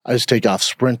I just take off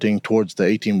sprinting towards the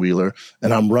 18-wheeler,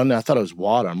 and I'm running. I thought it was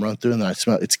water. I'm running through, and then I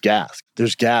smell it's gas.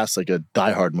 There's gas, like a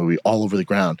Die Hard movie, all over the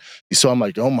ground. So I'm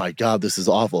like, oh my God, this is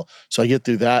awful. So I get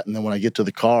through that, and then when I get to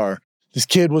the car, this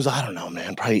kid was, I don't know,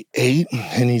 man, probably 8,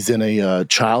 and he's in a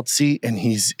child seat, and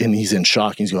he's in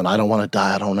shock. He's going, I don't want to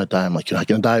die. I don't want to die. I'm like, you're not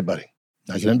going to die, buddy.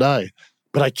 Not going to die.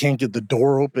 But I can't get the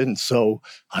door open, so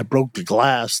I broke the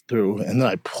glass through, and then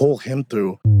I pull him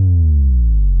through.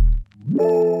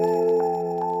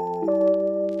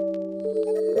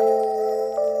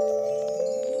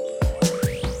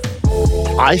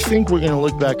 I think we're going to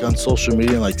look back on social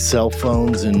media and like cell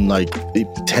phones in like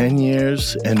 10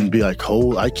 years and be like,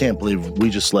 oh, I can't believe we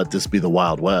just let this be the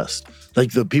Wild West.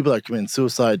 Like the people that commit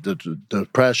suicide, the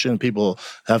depression, people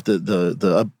have the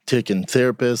uptick in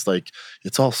therapists, like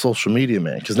it's all social media,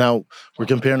 man. Because now we're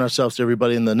comparing ourselves to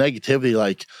everybody, and the negativity,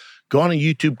 like go on a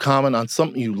YouTube comment on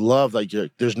something you love, like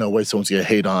there's no way someone's going to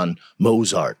hate on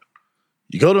Mozart.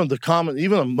 You go to the comment,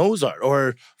 even a Mozart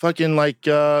or fucking like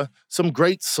some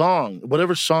great song,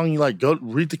 whatever song you like, go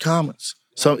read the comments.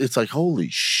 So it's like, holy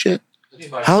shit,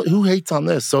 who hates on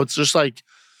this? So it's just like,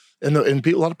 and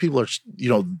a lot of people are,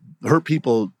 hurt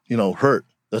people, hurt.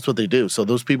 That's what they do. So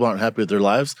those people aren't happy with their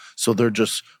lives. So they're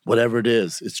just, whatever it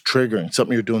is, it's triggering.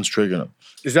 Something you're doing is triggering them.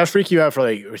 Does that freak you out for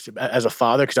like, as a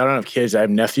father? Because I don't have kids, I have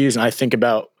nephews, and I think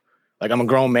about, like, I'm a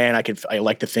grown man. I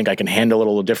like to think I can handle it a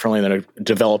little differently than a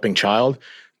developing child.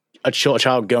 A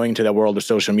child going to that world of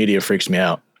social media freaks me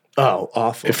out. Oh,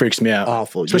 awful. It freaks me out.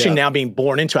 Awful. Especially now being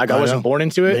born into it. I wasn't born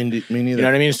into it. Me neither. You know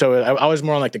what I mean? So I was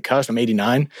more on like the cusp. I'm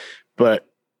 89. But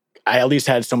I at least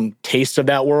had some taste of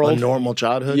that world. A normal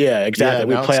childhood? Yeah,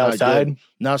 exactly. We play outside.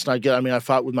 Now it's not good. I mean, I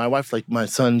fought with my wife, like my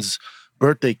son's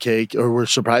birthday cake, or we're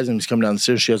surprising him. He's coming down the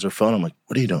stairs. She has her phone. I'm like,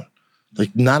 what are you doing? Like,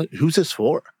 who's this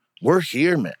for? We're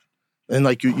here, man. And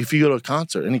like, if you go to a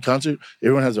concert, any concert,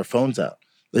 everyone has their phones out.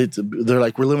 They're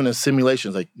like, we're living in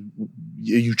simulations. Like,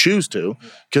 you choose to,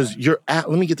 because let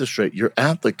me get this straight. You're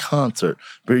at the concert,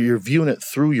 but you're viewing it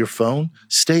through your phone.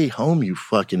 Stay home, you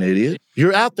fucking idiot.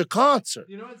 You're at the concert.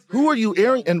 Who are you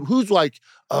airing? And who's like,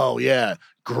 oh yeah,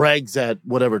 Greg's at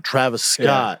whatever, Travis Scott.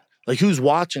 Yeah. Like, who's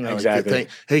watching that? Exactly. Like,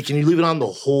 hey, can you leave it on the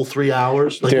whole 3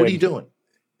 hours? Like, Dude. What are you doing?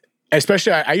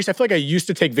 Especially, I feel like I used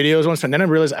to take videos once, and then I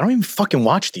realized I don't even fucking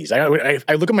watch these. I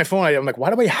look at my phone, I'm like, why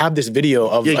do I have this video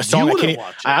of a song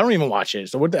I don't even watch it.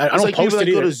 So I don't post it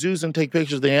either. Go to zoos and take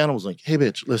pictures of the animals. Like, hey,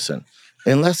 bitch, listen,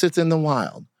 unless it's in the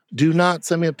wild, do not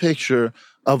send me a picture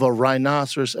of a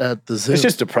rhinoceros at the zoo. It's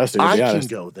just depressing, to be honest.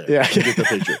 Can go there and get the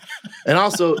picture. And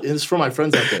also, it's for my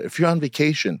friends out there. If you're on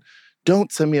vacation,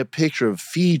 don't send me a picture of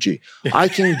Fiji. I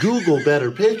can Google better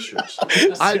pictures.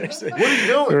 What are you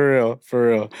doing? For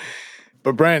real.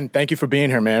 But Brenton, thank you for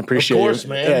being here, man. Appreciate it. Of course,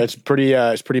 man. Yeah, it's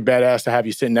pretty badass to have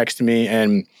you sitting next to me.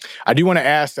 And I do want to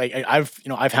ask,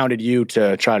 I've hounded you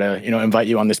to try to, invite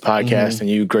you on this podcast, and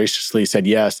you graciously said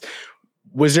yes.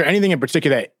 Was there anything in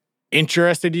particular that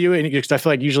interested you? Because I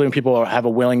feel like usually when people have a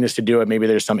willingness to do it, maybe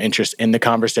there's some interest in the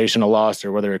conversation of loss,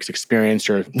 or whether it's experience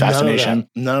or fascination.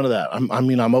 None of that.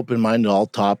 I'm open-minded to all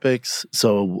topics.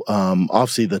 So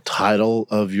obviously the title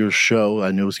of your show,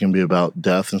 I knew it was going to be about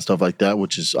death and stuff like that,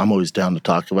 which is I'm always down to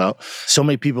talk about. So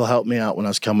many people helped me out when I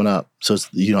was coming up. So it's,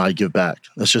 I give back.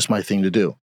 That's just my thing to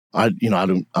do. I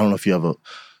don't know if you have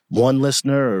one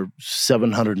listener or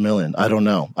 700 million. I don't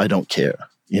know. I don't care.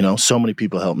 So many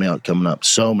people helped me out coming up.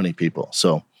 So many people.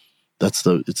 So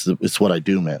it's what I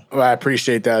do, man. Well, I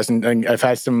appreciate that. And I've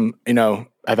had some,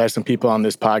 people on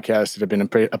this podcast that have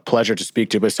been a pleasure to speak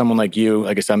to, but someone like you,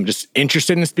 I guess I'm just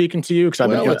interested in speaking to you.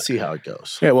 Let's see how it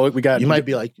goes. Yeah, well, you might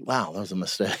be like, wow, that was a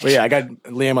mistake. Well, yeah, I got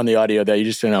Liam on the audio there. You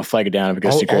just flag it down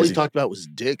because all he talked about was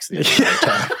dicks the entire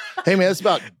time. Hey, man, it's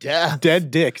about death.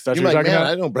 Dead dicks. That's what you're talking about?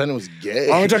 I know Brendan was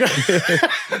gay. I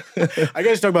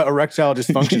guys talk about erectile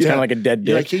dysfunction. It's kind of like a dead dick.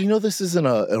 You're like, hey, this isn't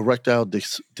an erectile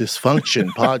dysfunction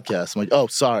podcast. I'm like, oh,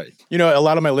 sorry. A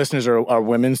lot of my listeners are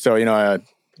women, so,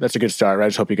 that's a good start, right? I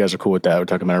just hope you guys are cool with that. We're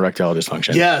talking about erectile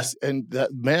dysfunction. Yes, and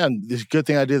it's a good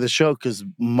thing I did the show, because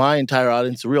my entire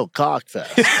audience is a real cock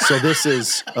fest. So this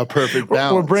is a perfect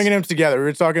balance. We're bringing them together. We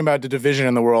were talking about the division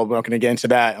in the world. We're not going to get into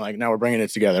that. And now we're bringing it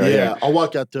together. Right here. I'll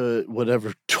walk out to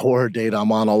whatever tour date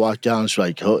I'm on. I'll walk down and it's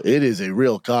like, oh, it is a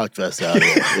real cock fest out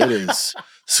here. It is.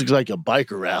 It's like a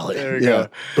biker rally. There you go.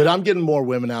 But I'm getting more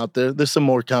women out there. There's some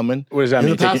more coming. What does that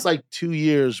mean? In the past 2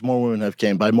 years, more women have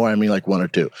came. By more, I mean like 1 or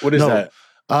 2. What is that?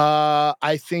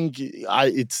 I think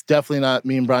it's definitely not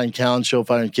me and Brian Callen's show,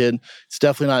 Fire and Kid. It's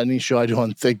definitely not any show I do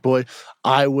on Thick Boy.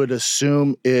 I would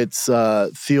assume it's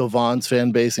Theo Von's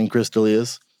fan base and Chris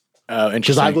D'Elia's.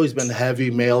 Because I've always been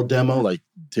heavy male demo, like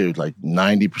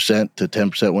 90% to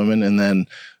 10% women. And then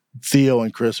Theo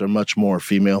and Chris are much more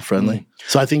female friendly.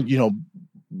 So I think,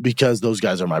 because those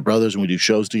guys are my brothers and we do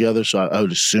shows together, so I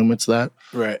would assume it's that.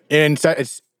 Right. And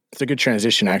it's a good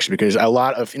transition, actually, because a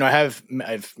lot of, I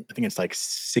think it's like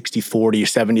 60-40,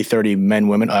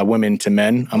 70-30 women to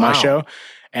men on my show.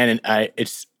 And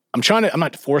I'm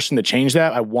not forcing to change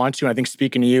that. I want to. And I think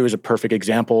speaking to you is a perfect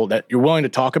example that you're willing to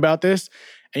talk about this.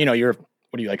 And, you're,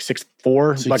 what are you, like 6'4"?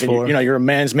 6'4". You're a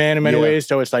man's man in many ways.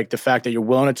 So it's like the fact that you're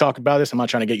willing to talk about this. I'm not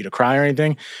trying to get you to cry or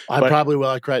anything. I probably will.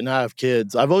 Like right now, I have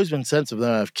kids. I've always been sensitive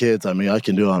that I have kids. I mean, I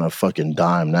can do it on a fucking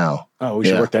dime now. Oh, we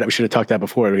should work that out. We should have talked that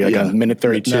before. We're like on minute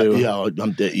 32.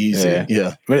 I'm dead easy.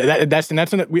 Yeah. But that's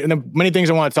the many things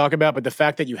I want to talk about. But the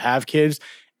fact that you have kids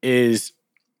is,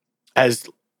 as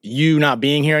you not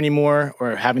being here anymore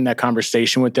or having that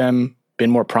conversation with them, been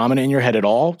more prominent in your head at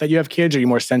all that you have kids? Or are you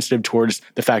more sensitive towards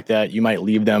the fact that you might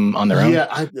leave them on their own? Yeah,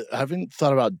 I haven't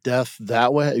thought about death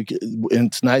that way. And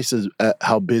it's nice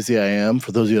how busy I am.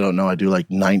 For those of you who don't know, I do like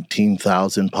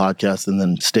 19,000 podcasts and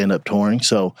then stand-up touring.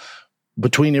 So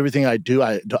between everything I do,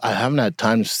 I haven't had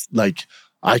time to,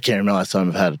 I can't remember last time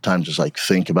I've had time to just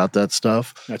think about that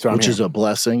stuff. That's what which is a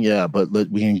blessing. Yeah, but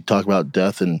we can talk about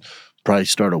death and probably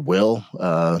start a will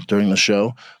during the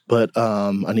show. But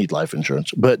I need life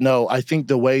insurance. But no, I think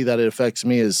the way that it affects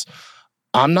me is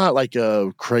I'm not like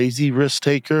a crazy risk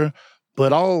taker,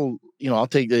 but I'll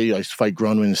take I fight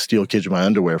grown men and steal kids in my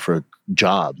underwear for a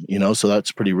job, so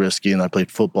that's pretty risky. And I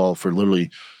played football for literally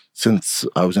since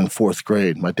I was in 4th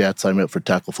grade. My dad signed me up for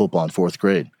tackle football in 4th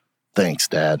grade. Thanks,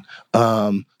 Dad.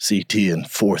 CT in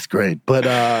 4th grade. But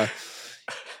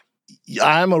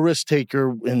I'm a risk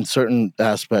taker in certain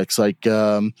aspects. I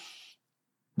ride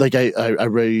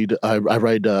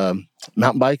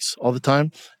mountain bikes all the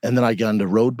time, and then I got into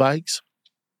road bikes.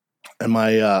 And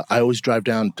I always drive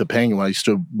down to Topanga. When I used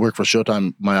to work for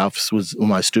Showtime, my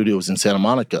studio was in Santa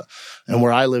Monica. And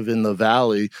where I live in the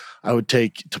valley, I would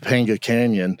take Topanga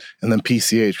Canyon and then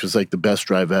PCH was like the best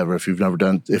drive ever. If you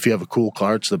have a cool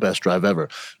car, it's the best drive ever.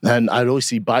 And I'd always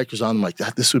see bikers on them like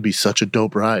that. This would be such a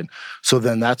dope ride. So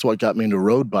then that's what got me into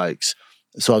road bikes.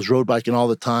 So I was road biking all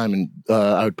the time, and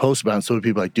I would post about it. And so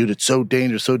people like, dude, it's so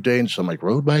dangerous, so dangerous. I'm like,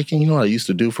 road biking? You know what I used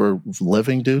to do for a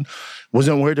living, dude?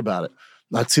 Wasn't worried about it.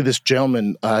 I'd see this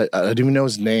gentleman, I didn't even know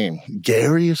his name,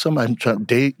 Gary or something.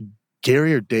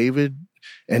 Gary or David.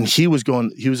 And he was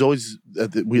always,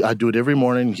 I'd do it every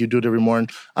morning. He'd do it every morning.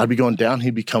 I'd be going down,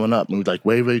 he'd be coming up. And we'd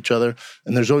wave at each other.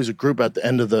 And there's always a group at the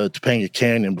end of the Topanga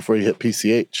Canyon before you hit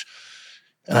PCH.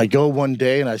 And I go one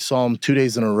day and I saw him 2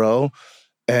 days in a row.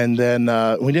 And then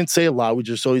we didn't say a lot. We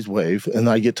just always wave. And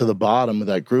I get to the bottom of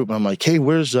that group. And I'm like, hey,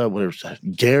 where's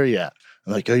Gary at?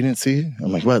 I'm like, oh, you didn't see him?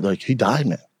 I'm like, what? Like, he died,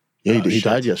 man. Yeah, he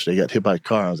died yesterday. He got hit by a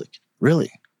car. I was like,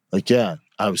 really? Like, yeah.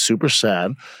 I was super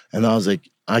sad. And I was like,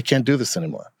 I can't do this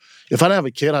anymore. If I didn't have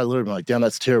a kid, I'd literally be like, damn,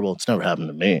 that's terrible. It's never happened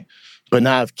to me. But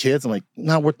now I have kids. I'm like,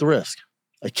 not worth the risk.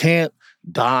 I can't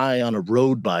die on a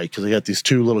road bike because I got these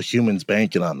 2 little humans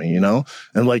banking on me, And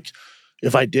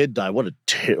if I did die, what a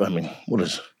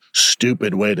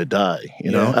stupid way to die,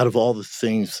 Out of all the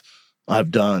things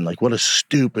I've done, what a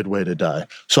stupid way to die.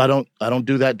 So I don't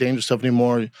do that dangerous stuff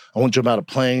anymore. I won't jump out of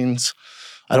planes.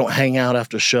 I don't hang out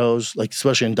after shows,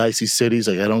 especially in dicey cities.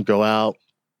 I don't go out.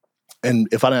 And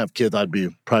if I didn't have kids, I'd be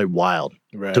probably wild.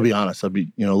 Right. To be honest, I'd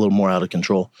be a little more out of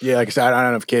control. Yeah, like I said, I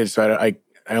don't have kids, so I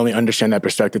only understand that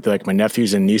perspective to my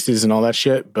nephews and nieces and all that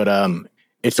shit. But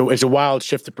it's a wild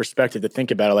shift of perspective to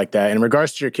think about it like that. And in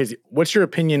regards to your kids, what's your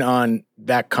opinion on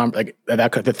that?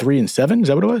 The 3 and 7? Is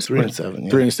that what it was? 3 and 7.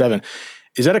 Yeah. 3 and 7.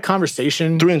 Is that a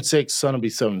conversation? 3 and 6. Son will be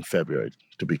 7 in February.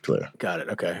 To be clear. Got it.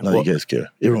 Okay. Now you guys care.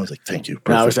 Everyone's like, thank you.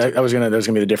 Perfect. No, that was gonna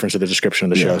be the difference of the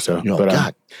description of the show. So,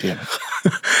 God damn it.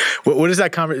 What is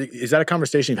that is that a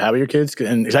conversation you've had with your kids?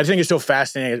 And I think it's so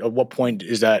fascinating. At what point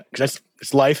is that? Because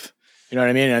it's life. You know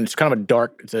what I mean? And it's kind of a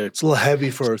dark. It's a little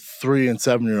heavy for a 3 and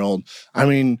 7-year-old. I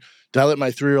mean, did I let my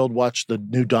 3-year-old watch the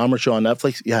new Dahmer show on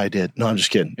Netflix? Yeah, I did. No, I'm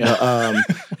just kidding. Yeah.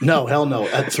 No, hell no.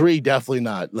 At 3, definitely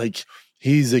not.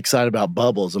 He's excited about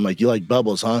bubbles. I'm like, you like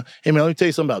bubbles, huh? Hey, man, let me tell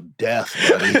you something about death,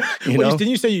 buddy. Didn't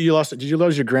you say did you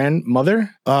lose your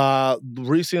grandmother?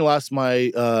 Recently lost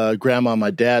my grandma on my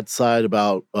dad's side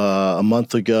about a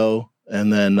month ago.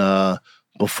 And then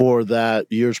before that,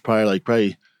 years prior,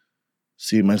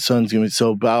 see, my son's going to be, so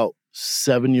about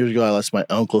 7 years ago, I lost my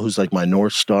uncle, who's my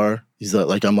North Star. He's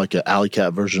I'm like an alley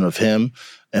cat version of him.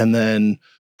 And then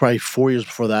probably 4 years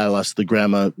before that, I lost the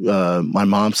grandma, my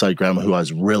mom's side grandma, who I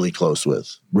was really close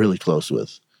with.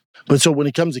 But so when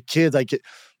it comes to kids, I get,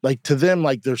 to them,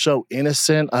 they're so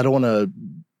innocent. I don't want to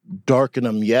darken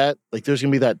them yet. There's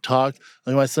going to be that talk.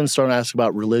 My son's starting to ask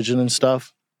about religion and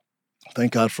stuff.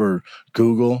 Thank God for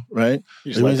Google, right?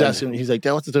 You Like just when let he's them- asking, he's like,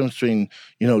 "Dad, what's the difference between,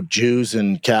 Jews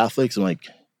and Catholics?" I'm like,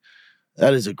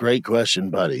 that is a great question,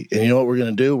 buddy. And you know what we're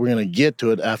going to do? We're going to get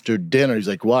to it after dinner. He's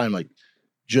like, why? I'm like,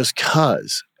 just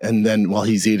cuz. And then while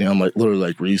he's eating, I'm like literally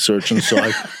like researching. So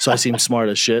I seem smart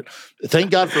as shit.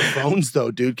 Thank God for phones though,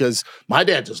 dude, because my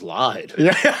dad just lied.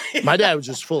 Yeah. My dad was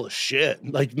just full of shit.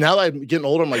 Like now that I'm getting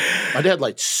older, I'm like, my dad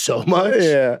lied so much.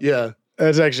 Yeah. Yeah.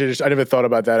 That's actually just, I never thought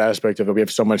about that aspect of it. We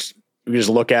have so much, we just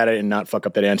look at it and not fuck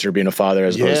up that answer being a father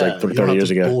as opposed to like you 30 don't have years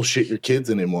to ago. bullshit your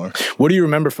kids anymore. What do you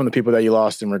remember from the people that you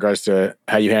lost in regards to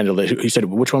how you handled it? You said,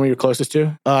 which one were you closest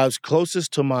to? I was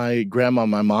closest to my grandma on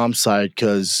my mom's side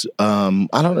because I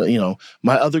don't know,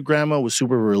 my other grandma was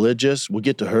super religious. We'll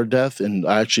get to her death, and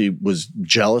I actually was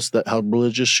jealous that how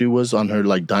religious she was on her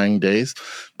like dying days.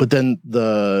 But then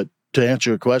to answer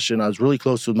your question, I was really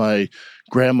close with my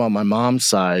grandma on my mom's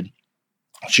side.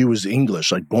 She was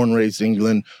English, like born, raised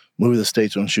England, moved to the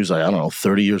States when she was like, I don't know,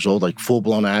 30 years old, like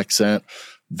full-blown accent,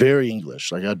 very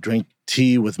English. Like I'd drink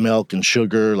tea with milk and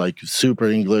sugar, like super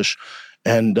English.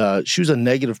 And she was a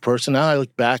negative person. Now I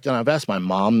look back and I've asked my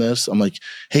mom this. I'm like,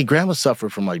 hey, grandma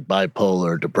suffered from like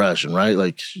bipolar depression, right?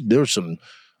 Like there was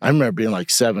I remember being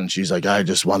like 7. She's like, I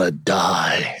just want to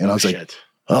die. And I was like,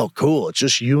 oh, cool. It's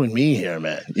just you and me here,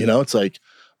 man. It's like,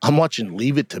 I'm watching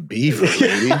Leave It to Beaver,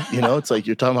 lady. It's like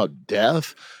you're talking about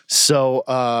death. So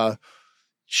I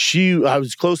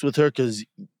was close with her because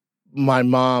my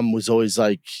mom was always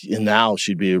like, and now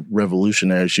she'd be a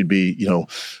revolutionary. She'd be,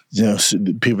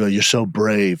 people are, you're so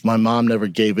brave. My mom never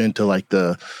gave into like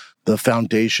the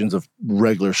foundations of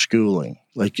regular schooling.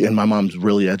 Like, and my mom's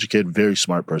really educated, very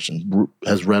smart person,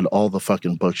 has read all the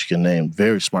fucking books you can name.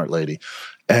 Very smart lady.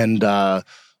 And,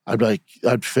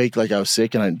 I'd fake like I was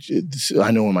sick, and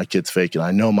I know when my kid's faking.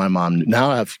 I know my mom.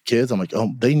 Now I have kids. I'm like,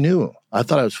 oh, they knew. I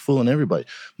thought I was fooling everybody.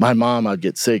 My mom, I'd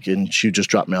get sick, and she'd just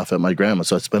drop me off at my grandma.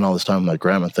 So I spent all this time with my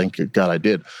grandma. Thank God I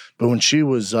did. But when she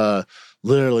was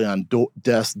literally on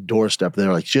death's doorstep, they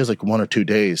were like, she has like 1 or 2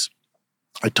 days.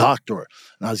 I talked to her,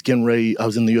 and I was getting ready. I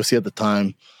was in the UFC at the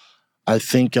time. I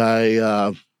think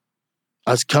I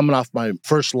was coming off my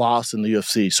first loss in the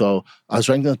UFC. So I was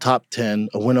ranked in the top 10.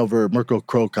 I went over Mirko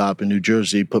Cro Cop in New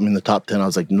Jersey, put me in the top 10. I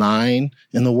was like 9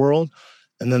 in the world.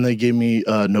 And then they gave me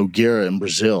Nogueira in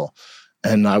Brazil.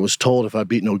 And I was told if I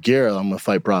beat Nogueira, I'm going to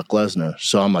fight Brock Lesnar.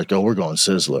 So I'm like, oh, we're going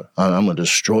Sizzler. I'm going to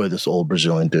destroy this old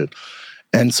Brazilian dude.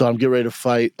 And so I'm getting ready to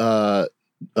fight. So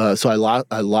I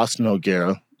lost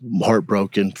Nogueira,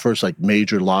 heartbroken. First like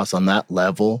major loss on that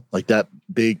level, like that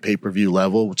big pay-per-view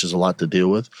level, which is a lot to deal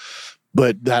with.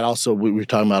 But that also, we were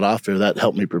talking about off air, that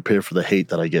helped me prepare for the hate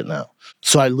that I get now.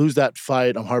 So I lose that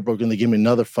fight. I'm heartbroken. They give me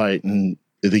another fight, and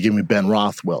they give me Ben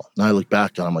Rothwell. And I look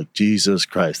back and I'm like, Jesus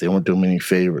Christ, they weren't doing me any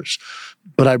favors.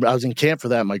 But I was in camp for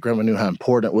that. My grandma knew how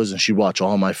important it was, and she'd watch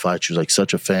all my fights. She was like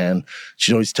such a fan.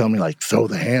 She'd always tell me, like, throw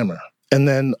the hammer. And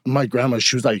then my grandma,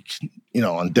 she was like,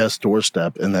 on death's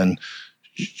doorstep. And then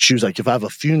she was like, if I have a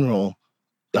funeral,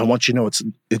 I want you to know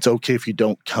it's okay if you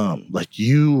don't come. Like,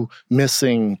 you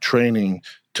missing training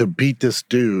to beat this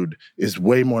dude is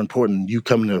way more important than you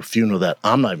coming to a funeral that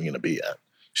I'm not even going to be at.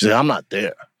 She's like, I'm not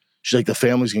there. She's like, the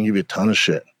family's going to give you a ton of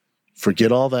shit.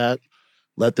 Forget all that.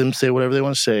 Let them say whatever they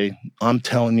want to say. I'm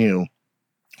telling you,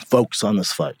 focus on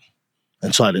this fight.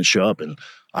 And so I didn't show up. And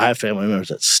I have family members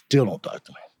that still don't talk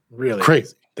to me. Really?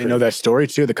 Crazy. They know that story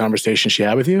too, the conversation she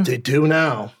had with you? They do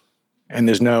now. And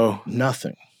there's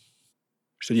nothing.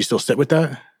 So you still sit with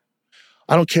that?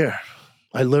 I don't care.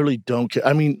 I literally don't care.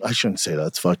 I mean, I shouldn't say that.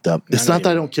 It's fucked up. It's not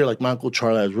that I don't care. Like my Uncle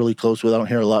Charlie, I was really close with. I don't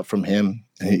hear a lot from him.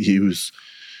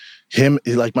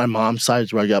 Like my mom's side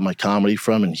is where I got my comedy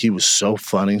from, and he was so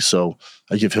funny. So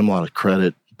I give him a lot of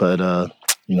credit. But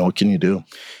what can you do?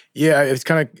 Yeah, it's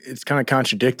kind of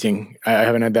contradicting. I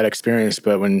haven't had that experience,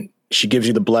 but when she gives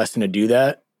you the blessing to do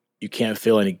that, you shouldn't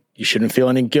feel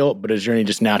any guilt. But is there any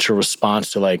just natural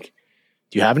response to like,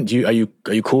 are you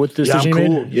cool with this decision I'm you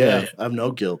cool. made? Yeah, I have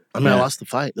no guilt. I mean, I lost the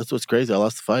fight. That's what's crazy. I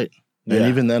lost the fight. And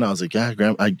even then, I was like, yeah,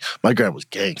 my grandma was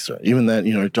gangster. Even then,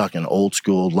 you're talking old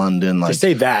school London. Like, to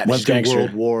say that, went through gangster.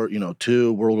 World War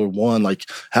II, World War I, like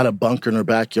had a bunker in her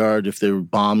backyard. If they were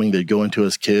bombing, they'd go into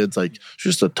as kids. Like,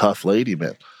 she's just a tough lady,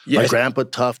 man. My grandpa,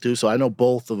 tough too. So I know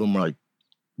both of them were like,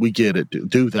 we get it, dude.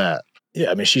 Do that. Yeah,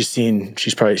 I mean, she's seen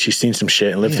some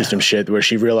shit and lived through some shit where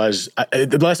she realized. I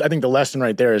think the lesson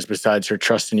right there is, besides her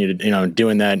trusting you to,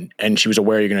 doing that, and she was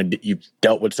aware you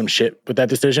dealt with some shit with that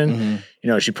decision.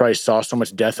 Mm-hmm. She probably saw so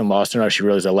much death and loss in her life. She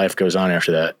realized that life goes on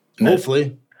after that.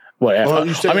 Hopefully. What? Well,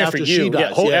 you said after for she you,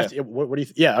 dies, what do you?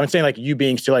 Yeah, I'm saying like you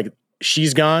being still like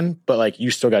she's gone, but like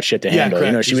you still got shit to handle.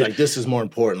 correct. You know, She's like, this is more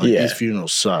important. Like these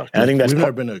funerals suck. And I think that's we've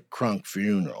never been to a crunk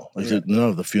funeral. Like none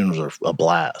of the funerals are a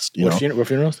blast. You know? What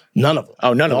funerals? None of them.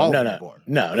 Oh, none of All them.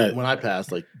 No. When I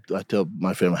pass, like I tell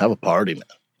my family, have a party, man.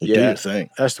 Like, do your thing.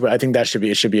 That's what I think. It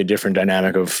should be a different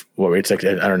dynamic of what it's like.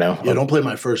 I don't know. Yeah, don't play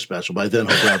my first special. By then,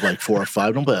 hopefully I have like 4 or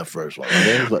 5. Don't play that first one.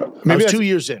 Okay? But maybe I was 2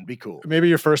 years in. Be cool. Maybe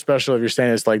your first special, if you're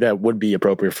saying it's like that, would be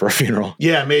appropriate for a funeral.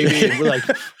 Yeah, maybe. We're like,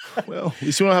 well, at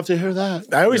least you don't have to hear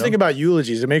that. I always think about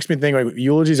eulogies. It makes me think like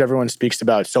eulogies. Everyone speaks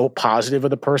about so positive of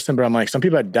the person, but I'm like, some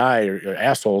people that die are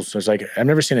assholes. So it's like I've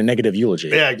never seen a negative eulogy.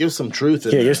 Yeah, give some truth.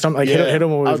 Give some like hit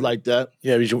them with. I would like that.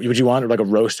 Yeah, would you want like a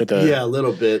roast at the? Yeah, a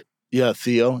little bit. Yeah,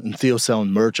 Theo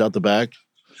selling merch out the back.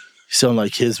 He's selling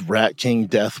like his Rat King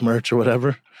death merch or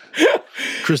whatever.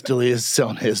 Chris D'Elia is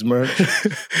selling his merch.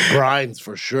 Brian's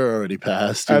for sure already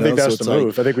passed. I think that's the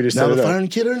move. I think we just now the Fire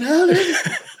and Kid are in heaven.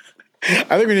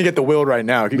 I think we need to get the will right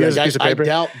now. Can you guys a piece of paper? I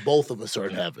doubt both of us are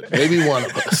in heaven. Maybe one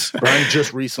of us. Brian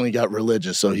just recently got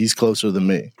religious, so he's closer than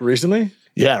me. Recently?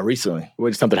 Yeah, recently.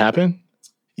 Did something happen?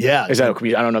 Yeah. I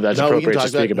don't know if that's appropriate to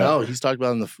speak about. No, he's talked about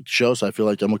it on the show, so I feel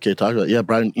like I'm okay to talk about it. Yeah,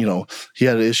 Brian, he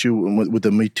had an issue with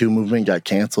the Me Too movement, got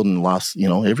canceled and lost,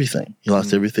 everything. He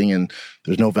lost everything, and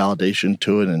there's no validation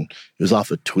to it, and it was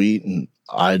off a tweet, and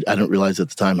I didn't realize at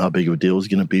the time how big of a deal it was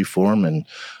going to be for him, and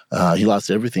he lost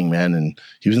everything, man, and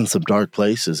he was in some dark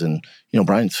places, and,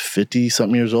 Brian's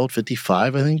 50-something years old,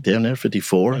 55, I think, damn near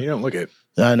 54. You don't look it.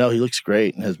 I know, he looks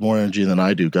great and has more energy than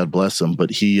I do, God bless him, but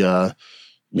he... all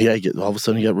of a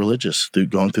sudden he got religious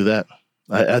going through that.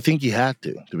 I think he had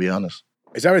to be honest.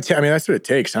 Is that what that's what it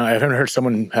takes, huh? I haven't heard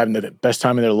someone having the best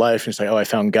time of their life and it's like, oh, I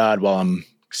found God while I'm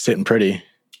sitting pretty.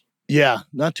 Yeah,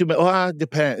 not too bad. Well, it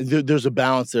depends. There's a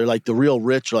balance there. Like the real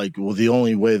rich, like, well, the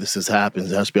only way this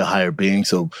happens, it has to be a higher being,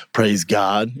 so praise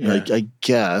God. Yeah. Like, I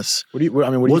guess.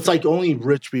 It's like only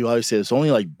rich people, I always say it's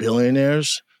only like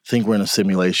billionaires think we're in a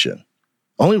simulation.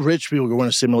 Only rich people go in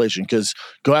a simulation because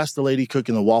go ask the lady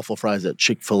cooking the waffle fries at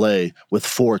Chick-fil-A with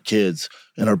 4 kids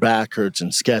and her back hurts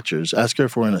and Skechers. Ask her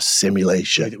if we're in a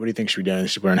simulation. What do you think should be done?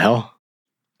 We're in hell?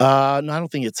 No, I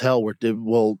don't think it's hell.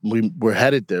 We're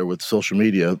headed there with social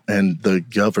media and the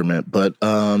government, but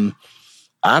I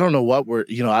don't know what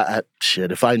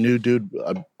if I knew, dude.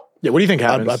 What do you think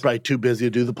happens? I'm probably too busy to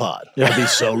do the pod. Yeah. I'd be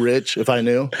so rich if I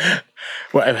knew.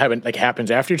 What happens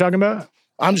after you're talking about?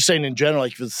 I'm just saying in general,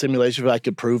 like if it's a simulation, if I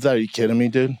could prove that, are you kidding me,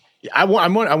 dude? I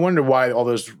wonder why all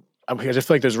those, because I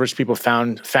feel like those rich people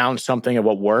found something of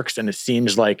what works, and it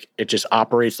seems like it just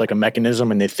operates like a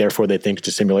mechanism, and therefore they think it's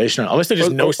a simulation. Unless they just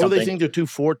know something. Or they think they're too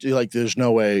fortunate, like there's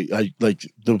no way, like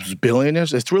those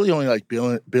billionaires, it's really only like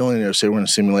billionaires say we're in a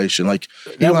simulation. Like,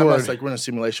 Elon Musk, like we're in a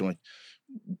simulation. Like,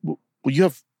 well, you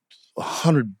have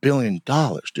 $100 billion,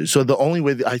 dude. So the only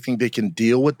way that I think they can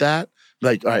deal with that,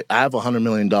 like, all right, I have $100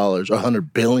 million or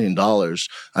 $100 billion.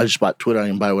 I just bought Twitter. I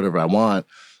can buy whatever I want.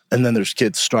 And then there's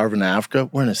kids starving in Africa.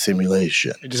 We're in a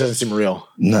simulation. It just doesn't seem real.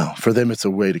 No, for them, it's a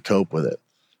way to cope with it.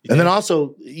 Yeah. And then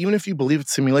also, even if you believe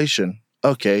it's simulation,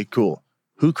 okay, cool.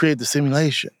 Who created the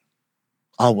simulation?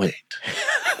 I'll wait.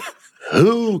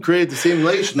 Who created the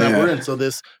simulation that we're in? So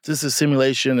this is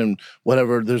simulation and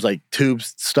whatever. There's like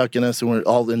tubes stuck in us and we're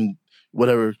all in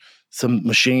whatever, some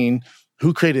machine.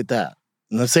 Who created that?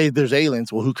 And let's say there's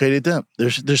aliens. Well, who created them?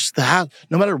 There's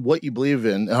no matter what you believe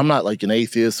in. And I'm not like an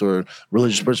atheist or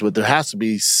religious person, but there has to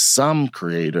be some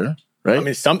creator, right? I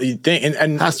mean, something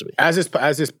and has to be. As this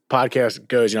podcast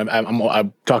goes,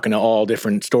 I'm talking to all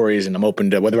different stories, and I'm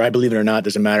open to whether I believe it or not.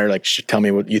 Doesn't matter. Like, tell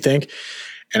me what you think.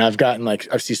 And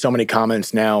I've seen so many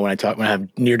comments now when I have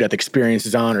near-death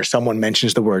experiences on, or someone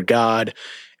mentions the word God.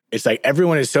 It's like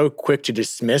everyone is so quick to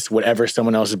dismiss whatever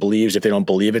someone else believes if they don't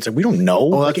believe it. It's like, we don't know.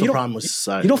 Well, that's the problem with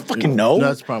society. You don't fucking know. No,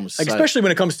 that's the problem with society. Like, especially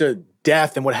when it comes to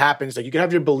death and what happens. Like, you can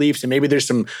have your beliefs and maybe there's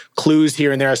some clues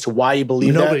here and there as to why you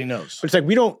believe Nobody knows. But it's like,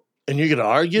 we don't. And you're going to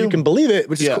argue? You can believe it,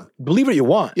 which is cool. Believe what you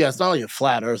want. Yeah, it's not like a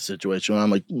flat earth situation. I'm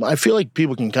like, I feel like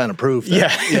people can kind of prove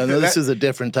that. Yeah. This is a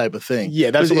different type of thing.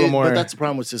 Yeah, that's a little more. But that's the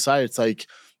problem with society. It's like,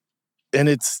 and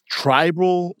it's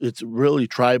tribal. It's really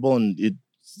tribal. And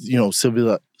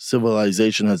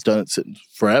civilization has done it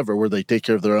forever where they take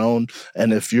care of their own.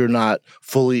 And if you're not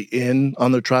fully in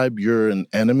on the tribe, you're an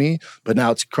enemy. But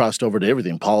now it's crossed over to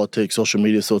everything, politics, social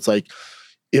media. So it's like,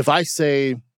 if I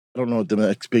say, I don't know what the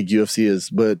next big UFC is,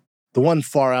 but the one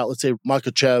far out, let's say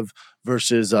Makhachev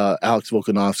versus Alex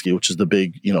Volkanovski, which is the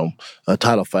big,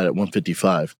 title fight at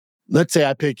 155. Let's say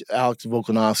I pick Alex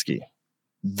Volkanovski.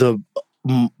 The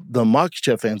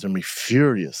Makhachev fans are going to be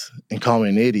furious and call me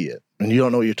an idiot. And you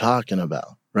don't know what you're talking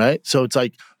about, right? So it's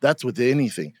like, that's with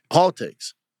anything.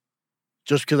 Politics.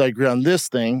 just because I agree on this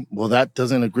thing, well, that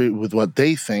doesn't agree with what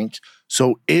they think.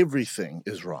 So everything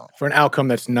is wrong. For an outcome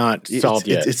that's not solved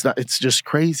yet. It's not. It's just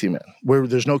crazy, man. Where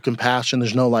there's no compassion.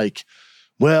 There's no like,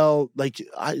 well, like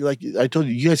I told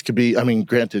you, you guys could be. I mean,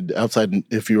 granted, outside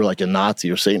if you were like a Nazi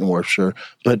or Satan worshiper,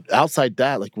 but outside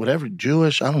that, like whatever,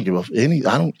 Jewish, I don't give any.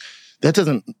 I don't. That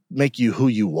doesn't make you who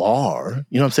you are.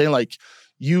 You know what I'm saying? Like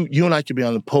you and I could be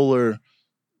on the polar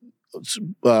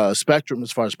spectrum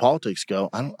as far as politics go.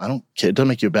 I don't care. It doesn't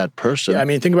make you a bad person. Yeah, I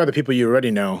mean, think about the people you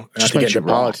already know. Not to get into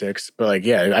politics, but like,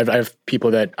 yeah, I have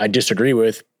people that I disagree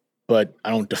with, but I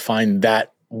don't define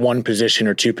that one position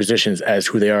or two positions as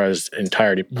who they are as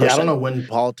entirety. Person. Yeah, I don't know when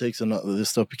politics and this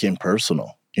stuff became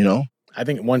personal. You know, I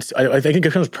think I think it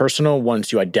becomes personal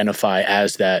once you identify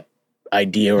as that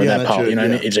idea or that policy. You know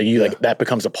what I mean? It's like like that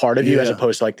becomes a part of you as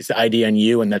opposed to like this idea and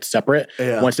you, and that's separate.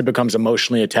 Yeah. Once it becomes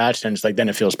emotionally attached, and it's like then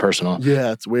it feels personal.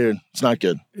 Yeah, it's weird. It's not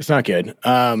good. It's not good.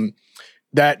 We're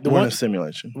in a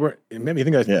simulation. Maybe you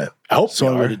think that. I hope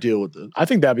so. Way to deal with it. I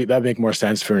think that'd make more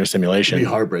sense for a simulation. It'd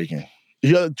be heartbreaking.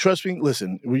 Yeah, trust me.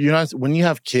 Listen, when you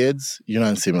have kids, you're not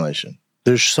in simulation.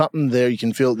 There's something there you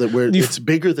can feel that it's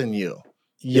bigger than you.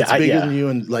 Yeah, it's bigger than you,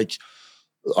 and like.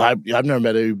 I've never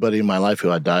met anybody in my life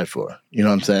who I'd die for. You know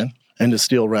what I'm saying? And to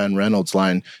steal Ryan Reynolds'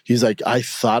 line, he's like, I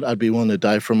thought I'd be willing to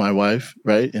die for my wife,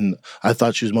 right? And I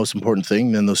thought she was the most important thing.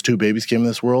 And then those two babies came in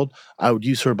this world. I would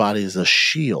use her body as a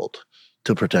shield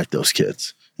to protect those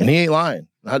kids. And he ain't lying.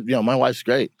 My wife's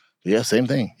great. But yeah, same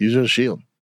thing. Use her as a shield.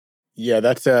 Yeah,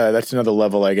 that's another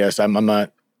level, I guess. I'm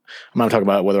not talking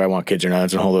about whether I want kids or not.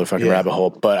 It's a whole other fucking rabbit hole.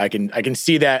 But I can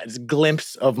see that it's a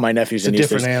glimpse of my nephews and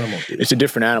nieces. It's a different animal. Dude. It's a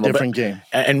different animal. Different game.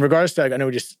 And in regards to, I know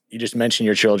you just mentioned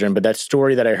your children, but that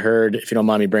story that I heard, if you don't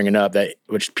mind me bringing up, that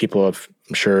which people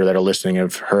I'm sure that are listening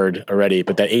have heard already,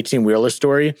 but that 18-wheeler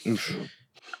story,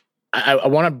 I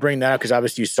want to bring that up because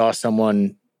obviously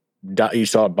you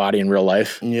saw a body in real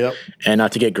life. Yep. And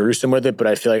not to get gruesome with it, but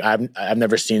I feel like I've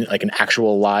never seen like an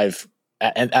actual live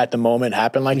at the moment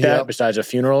happen like that besides at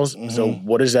funerals. Mm-hmm. So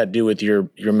what does that do with your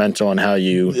mental and how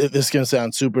you... This is going to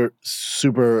sound super,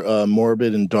 super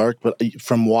morbid and dark, but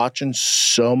from watching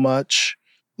so much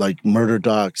like murder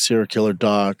docs, serial killer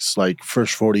docs, like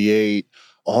First 48,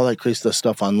 all that crazy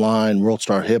stuff online, World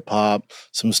Star Hip Hop,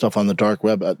 some stuff on the dark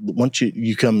web, once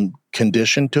you come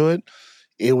conditioned to it,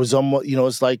 it was almost,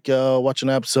 it's like watching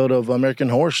an episode of American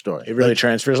Horror Story. It really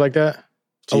transfers like that?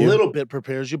 A little bit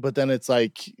prepares you, but then it's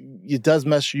like it does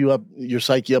mess you up, your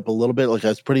psyche up a little bit. Like I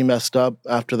was pretty messed up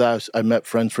after that. I met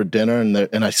friends for dinner,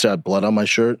 and I still had blood on my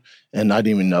shirt, and I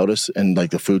didn't even notice. And like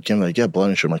the food came, like blood on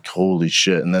your shirt. I'm like, holy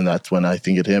shit! And then that's when I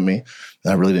think it hit me,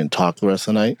 and I really didn't talk the rest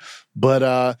of the night. But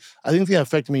I think the thing that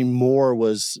affected me more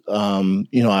was, I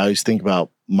always think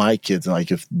about my kids and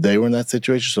like if they were in that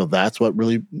situation. So that's what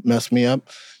really messed me up.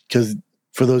 Because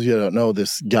for those of you that don't know,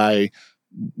 this guy,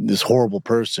 this horrible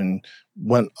person,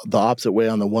 went the opposite way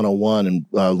on the 101 and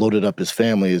loaded up his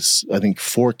family, I think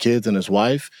 4 kids and his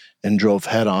wife, and drove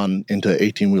head on into an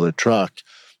 18-wheeler truck.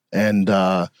 And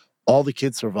all the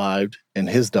kids survived and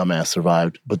his dumbass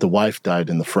survived, but the wife died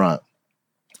in the front.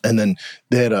 And then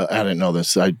they had I didn't know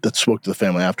this, I spoke to the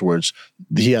family afterwards.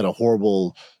 He had a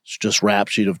horrible just rap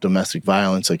sheet of domestic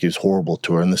violence. Like he was horrible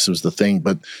to her. And this was the thing.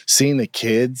 But seeing the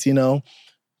kids, it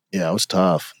was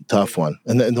tough one.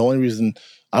 And the only reason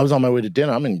I was on my way to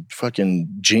dinner, I'm in fucking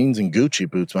jeans and Gucci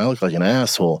boots, man. I look like an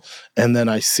asshole. And then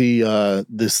I see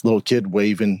this little kid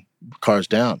waving cars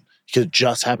down. Because it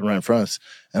just happened right in front of us.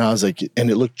 And I was like,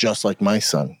 and it looked just like my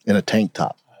son in a tank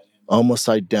top. Almost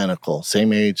identical,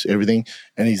 same age, everything.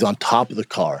 And he's on top of the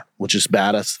car, which is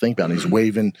badass to think about. And he's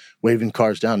waving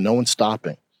cars down. No one's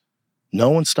stopping.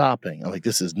 I'm like,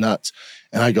 this is nuts.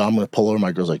 And I go, I'm going to pull over.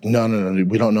 My girl's like, no,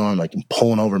 we don't know. I'm like, I'm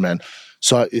pulling over, man.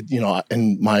 So,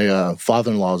 and my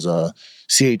father-in-law's a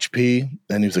CHP,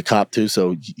 and he was a cop too.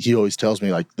 So he always tells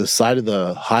me, like, the side of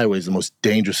the highway is the most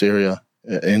dangerous area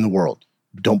in the world.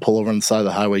 Don't pull over on the side of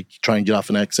the highway, try and get off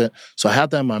an exit. So I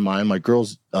had that in my mind. My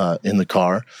girl's in the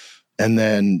car. And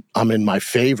then I'm in my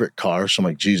favorite car. So I'm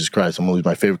like, Jesus Christ, I'm going to lose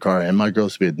my favorite car. And my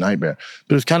girl's to be a nightmare.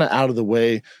 But it was kind of out of the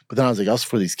way. But then I was like, also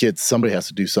for these kids, somebody has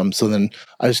to do something. So then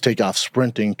I just take off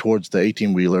sprinting towards the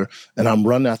 18-wheeler. And I'm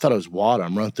running. I thought it was water.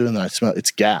 I'm running through and then I smell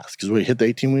it's gas. Because we hit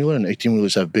the 18-wheeler and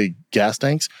 18-wheelers have big gas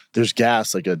tanks. There's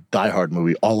gas, like a Die Hard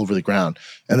movie, all over the ground.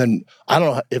 And then I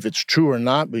don't know if it's true or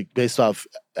not, but based off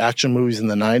action movies in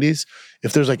the 90s,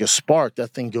 if there's like a spark, that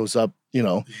thing goes up,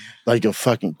 like a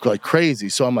fucking, like crazy.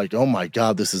 So I'm like, oh my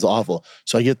God, this is awful.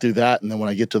 So I get through that. And then when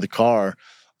I get to the car,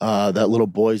 that little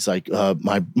boy's like,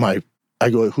 I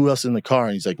go, who else is in the car?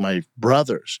 And he's like, my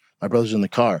brother's in the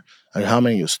car. I go, how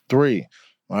many? He goes, 3.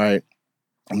 All right.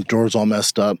 And the door's all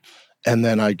messed up. And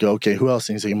then I go, okay, who else?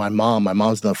 And he's like, my mom. My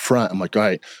mom's in the front. I'm like, all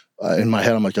right. In my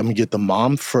head, I'm like, I'm going to get the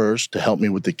mom first to help me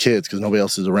with the kids because nobody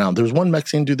else is around. There was one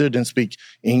Mexican dude there didn't speak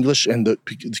English, and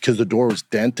because the door was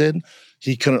dented,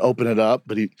 he couldn't open it up,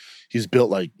 but he's built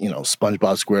like,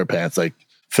 SpongeBob SquarePants, like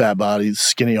fat body,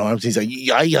 skinny arms. He's like,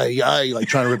 yay, like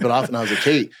trying to rip it off. And I was like,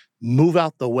 hey, move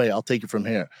out the way. I'll take it from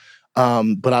here.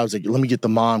 But I was like, let me get the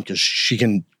mom because she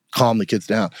can calm the kids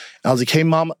down. And I was like, hey,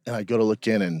 mom. And I go to look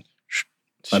in and,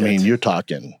 I mean, you're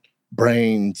talking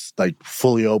brains, like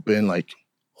fully open, like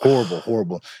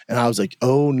horrible. And I was like,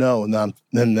 oh no. And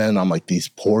then I'm like, these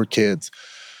poor kids.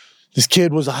 This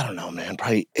kid was, I don't know, man,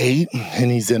 probably 8,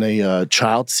 and he's in a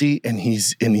child seat, and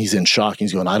he's in shock.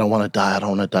 He's going, I don't want to die.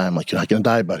 I'm like, you're not going to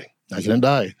die, buddy. Not going to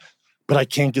die. But I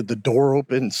can't get the door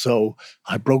open, so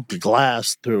I broke the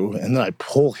glass through, and then I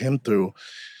pull him through.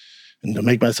 And to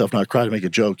make myself not cry, to make a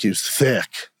joke, he was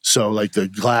thick. So, like, the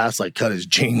glass, like, cut his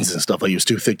jeans and stuff. Like, he was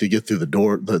too thick to get through the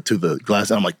door, to the glass.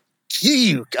 And I'm like,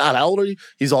 God, how old are you?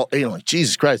 He's all 8. I'm like,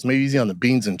 Jesus Christ, maybe he's on the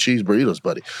beans and cheese burritos,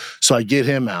 buddy. So I get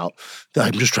him out.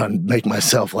 I'm just trying to make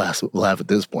myself laugh at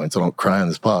this point so I don't cry on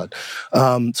this pod.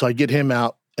 So I get him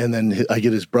out, and then I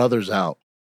get his brothers out.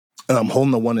 And I'm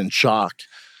holding the one in shock.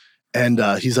 And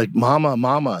he's like,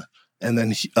 Mama. And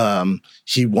then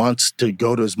he wants to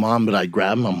go to his mom, but I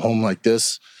grab him. I'm home like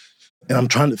this. And I'm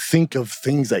trying to think of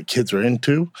things that kids are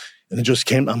into. And it just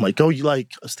came, I'm like, I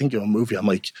was thinking of a movie. I'm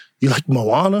like, you like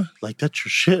Moana? Like, that's your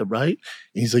shit, right?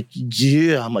 And he's like,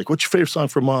 yeah. I'm like, what's your favorite song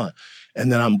from Moana?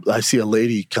 And then I see a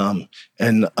lady come,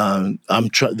 and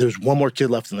there's one more kid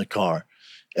left in the car.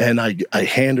 And I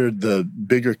hand her the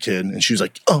bigger kid, and she's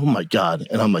like, oh my God.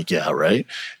 And I'm like, yeah, right.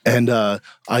 And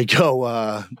I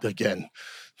go, again,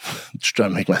 just trying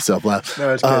to make myself laugh.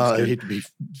 No, it's good. I hate to be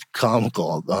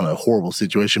comical on a horrible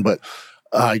situation, but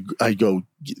I go,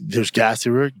 there's gas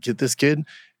everywhere, get this kid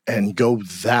and go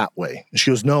that way. And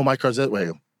she goes, no, my car's that way. I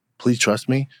go, please trust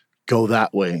me, go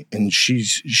that way. And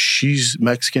she's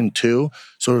Mexican too,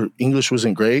 so her English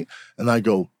wasn't great. And I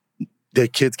go, the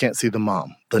kids can't see the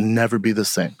mom. They'll never be the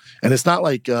same. And it's not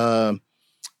like,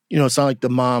 it's not like the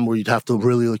mom where you'd have to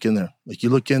really look in there. Like you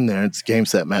look in there, it's game,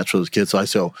 set, match for those kids.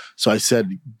 So I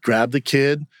said, grab the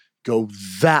kid, go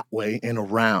that way and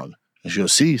around. And she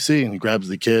goes, see, and he grabs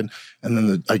the kid. And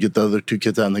then I get the other 2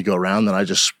 kids out and they go around. Then I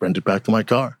just sprinted back to my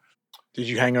car. Did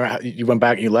you hang around? You went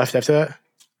back and you left after that?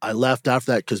 I left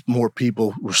after that because more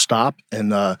people were stopped.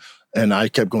 And I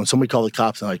kept going, somebody called the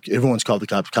cops. And like, everyone's called the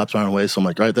cops. Cops aren't away. So I'm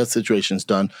like, all right, that situation's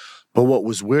done. But what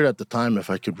was weird at the time,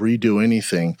 if I could redo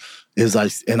anything, is I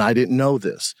didn't know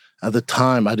this. At the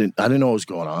time, I didn't know what was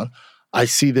going on. I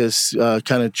see this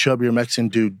kind of chubbier Mexican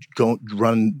dude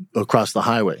run across the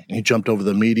highway. And he jumped over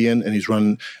the median, and he's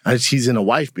running. And he's in a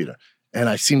wife beater. And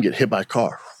I see him get hit by a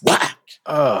car. Whack!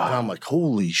 And I'm like,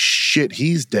 holy shit,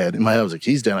 he's dead. In my head, I was like,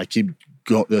 he's dead. I keep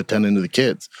attending to the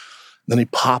kids. And then he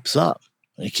pops up,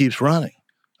 and he keeps running.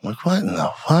 I'm like, what in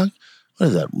the fuck? What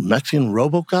is that, Mexican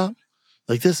RoboCop?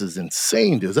 Like, this is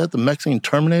insane, dude. Is that the Mexican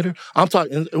Terminator? I'm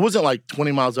talking, it wasn't like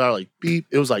 20 miles an hour, like beep.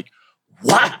 It was like,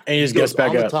 whack! And he just gets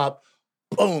back on up. The top.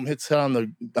 Boom, hits head on the,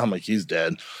 I'm like, he's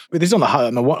dead. Wait, this is on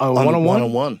the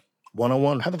 101?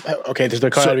 101. Okay, there's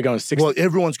the car that going 60. Well,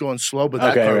 everyone's going slow, but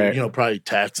that car, right. Probably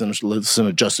taxing, listen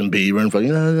to Justin Bieber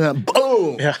and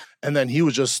boom. Yeah. And then he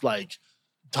was just like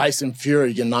Tyson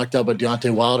Fury getting knocked out by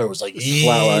Deontay Wilder was like,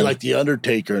 like the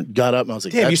Undertaker, got up and I was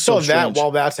like, damn, you saw so that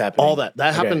while that's happening. All that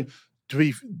happened to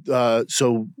be,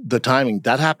 so the timing,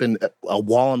 that happened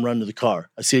while I'm running to the car.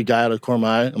 I see a guy out of the corner of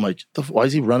my eye. I'm like, why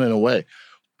is he running away?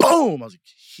 Boom! I was like,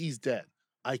 he's dead.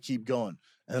 I keep going.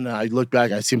 And then I look back,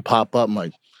 and I see him pop up. I'm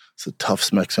like, it's the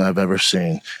toughest Mexican I've ever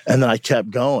seen. And then I kept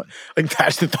going. Like,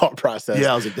 that's the thought process.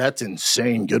 Yeah, I was like, that's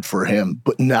insane. Good for him.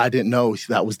 But I didn't know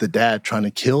that was the dad trying to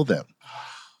kill them.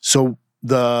 So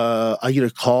I get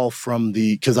a call from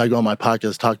because I go on my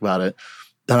podcast to talk about it.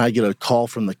 Then I get a call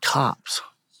from the cops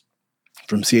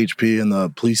from CHP and the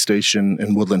police station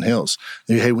in Woodland Hills.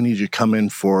 They go, hey, we need you to come in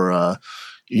for,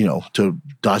 to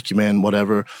document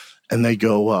whatever. And they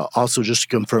go, also just to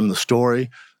confirm the story.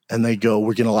 And they go,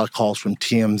 we're getting a lot of calls from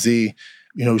TMZ.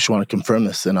 We just want to confirm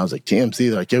this. And I was like, TMZ?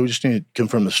 They're like, yeah, we just need to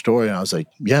confirm the story. And I was like,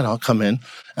 yeah, I'll come in.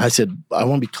 And I said, I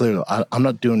want to be clear. I'm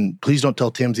not please don't tell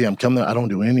TMZ I'm coming there. I don't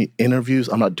do any interviews.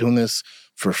 I'm not doing this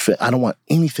for fit. I don't want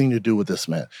anything to do with this,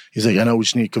 man. He's like, I know we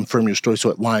just need to confirm your story so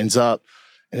it lines up.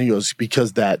 And he goes,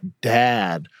 because that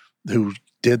dad who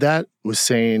did that was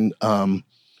saying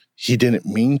he didn't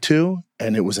mean to,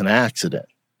 and it was an accident.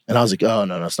 And I was like, oh,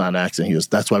 no, it's not an accident. He goes,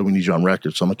 that's why we need you on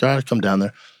record. So I'm like, all right, come down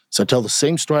there. So I tell the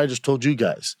same story I just told you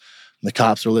guys. And the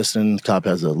cops are listening. The cop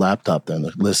has a laptop there, and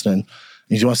they're listening.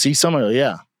 He goes, you want to see someone? I go,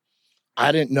 yeah.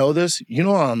 I didn't know this. You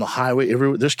know, on the highway,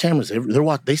 everywhere there's cameras.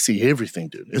 They see everything,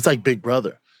 dude. It's like Big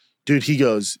Brother. Dude, he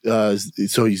goes,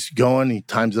 so he's going, he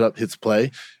times it up, hits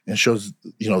play, and shows,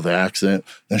 the accident,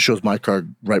 then shows my car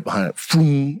right behind it.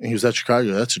 Boom, and he goes, that's your car? I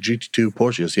go, that's a GT2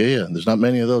 Porsche. He goes, yeah, there's not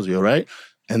many of those. You go, right?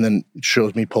 And then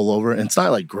shows me pull over, and it's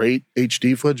not like great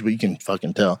HD footage, but you can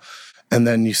fucking tell. And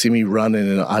then you see me running,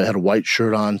 and I had a white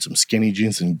shirt on, some skinny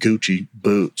jeans, and Gucci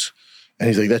boots. And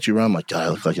he's like, that's you run? I'm like, God, I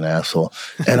look like an asshole.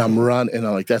 And I'm running, and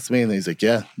I'm like, that's me. And he's like,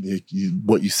 yeah,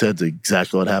 what you said is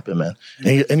exactly what happened, man.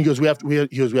 And he goes, we have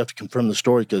to confirm the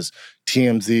story because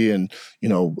TMZ and,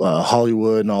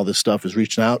 Hollywood and all this stuff is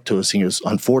reaching out to us. He goes,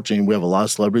 unfortunately, we have a lot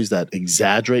of celebrities that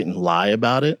exaggerate and lie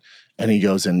about it. And he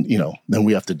goes, and, then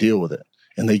we have to deal with it.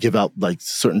 And they give out like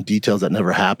certain details that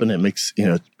never happen. It makes,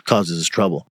 causes us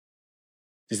trouble.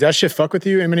 Does that shit fuck with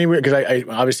you in any way? Because I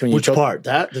obviously when you which part?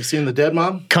 That the seeing the dead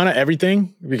mom? Kind of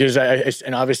everything. Because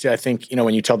and obviously I think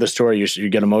when you tell the story you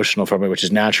get emotional from it, which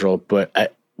is natural. But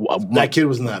that kid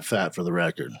wasn't that fat, for the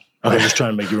record. Okay. I'm just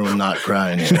trying to make everyone not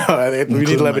crying. No, we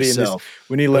need levity in this.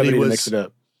 We need levity to mix it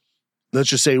up. Let's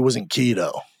just say it wasn't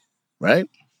keto, right?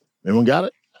 Everyone got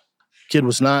it? Kid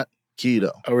was not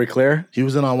keto. Are we clear? He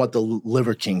was in on what the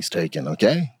Liver King's taking.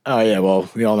 Okay. Oh yeah. Well,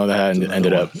 we all know that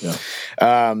ended up.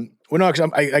 Yeah. Well, no,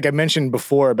 because like I mentioned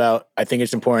before about, I think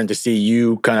it's important to see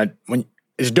you kind of,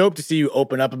 it's dope to see you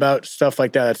open up about stuff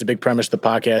like that. That's a big premise of the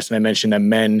podcast. And I mentioned that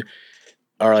men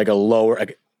are like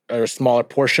a smaller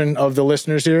portion of the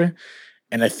listeners here.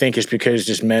 And I think it's because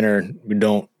just we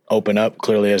don't open up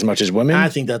clearly as much as women. I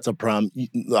think that's a problem.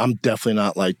 I'm definitely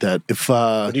not like that. If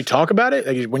do you talk about it?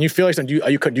 Like, when you feel like something, do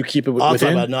you keep it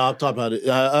within? I'll talk about it.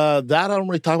 That I don't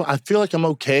really talk about. I feel like I'm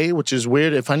okay, which is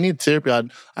weird. If I need therapy, I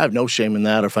have no shame in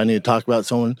that. Or if I need to talk about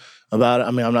someone about it,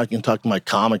 I mean, I'm not going to talk to my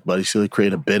comic buddy to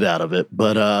create a bit out of it.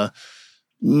 But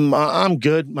I'm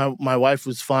good. My wife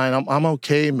was fine. I'm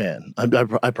okay, man.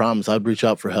 I promise. I'd reach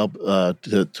out for help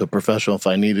to a professional if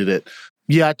I needed it.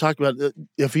 Yeah, I talked about it.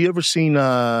 Have you ever seen...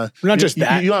 Not just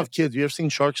that. You don't have kids. You ever seen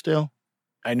Shark's Tale?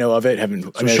 I know of it.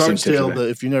 Shark's Tale,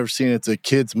 if you've never seen it, it's a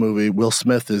kid's movie. Will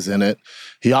Smith is in it.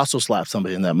 He also slapped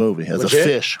somebody in that movie as Legit? A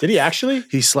fish. Did he actually?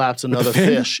 He slaps another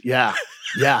fish. Yeah.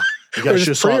 You guys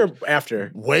was pre or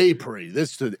after? Way pre.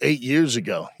 This is 8 years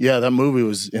ago. Yeah, that movie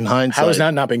was in hindsight. How has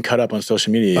that not been cut up on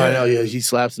social media yet? I know, yeah. He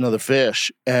slaps another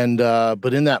fish. And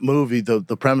but in that movie,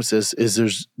 the premise is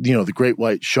there's, the great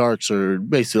white sharks are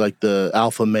basically like the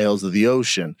alpha males of the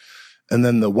ocean. And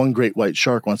then the one great white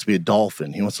shark wants to be a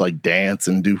dolphin. He wants to like dance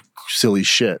and do silly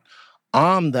shit.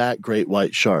 I'm that great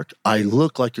white shark. I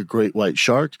look like a great white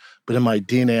shark, but in my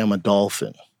DNA, I'm a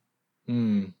dolphin.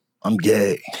 I'm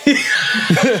gay.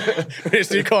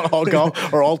 So you call all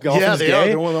dolphins yeah, they gay? are.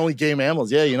 They're one of the only gay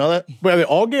mammals. Yeah, you know that? But are they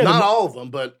all gay? Not all of them,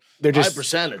 but they're just high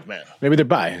percentage, man. Maybe they're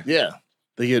bi. Yeah.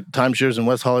 They get timeshares in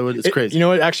West Hollywood. It's crazy. You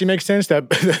know, it actually makes sense that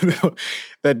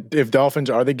if dolphins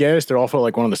are the gayest, they're also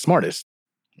like one of the smartest.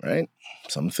 Right?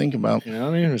 Something to think about. You know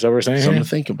what I mean? Is that what we're saying? Something to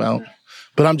think about.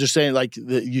 But I'm just saying, like,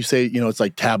 you say, it's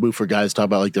like taboo for guys to talk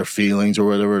about, like, their feelings or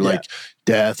whatever, like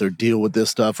death or deal with this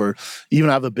stuff. Or even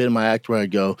I have a bit in my act where I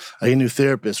go, I had a new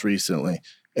therapist recently.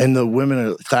 And the women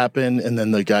are clapping, and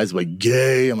then the guys are like,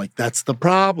 gay. I'm like, that's the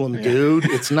problem, dude.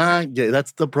 It's not gay.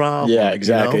 That's the problem. Yeah,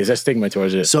 exactly. There's that stigma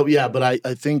towards it. So, yeah, but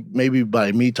I think maybe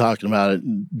by me talking about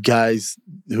it, guys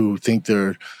who think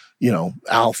they're,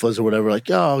 alphas or whatever, like,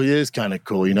 oh, it is kind of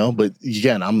cool, But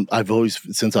again, I've always,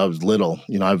 since I was little,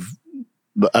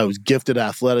 I was gifted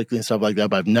athletically and stuff like that,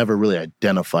 but I've never really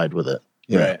identified with it.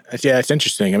 Right. Yeah, it's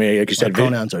interesting. I mean, like you said, my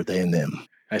pronouns are they and them.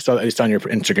 I saw it's on your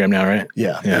Instagram now, right?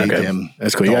 Yeah. They, okay. them,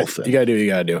 that's cool. Dolphin. You gotta do what you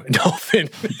gotta do. Dolphin.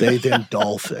 They, them,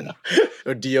 dolphin.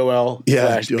 Or DOL.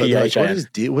 Yeah. Like, what is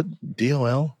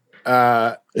DOL?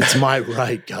 It's my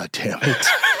right, goddammit.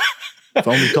 If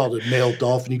I only called it male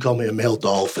dolphin, you call me a male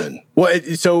dolphin. Well,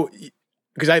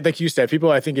 because like you said,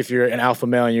 people, I think if you're an alpha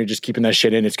male and you're just keeping that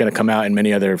shit in, it's going to come out in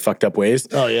many other fucked up ways.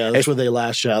 Oh yeah, that's where they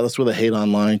lash out. That's where the hate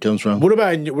online comes from. What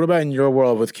about in your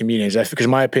world with comedians? Because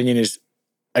my opinion is,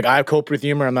 like, I cope with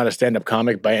humor. I'm not a stand-up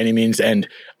comic by any means, and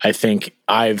I think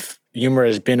humor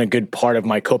has been a good part of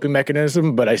my coping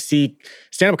mechanism. But I see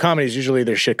stand-up comedies usually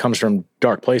their shit comes from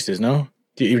dark places. No,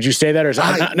 would you say that, or is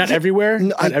it not everywhere?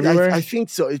 Not everywhere. I think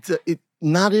so. It's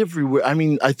not everywhere. I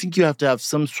mean, I think you have to have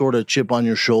some sort of chip on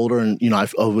your shoulder. And,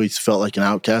 I've always felt like an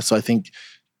outcast. So I think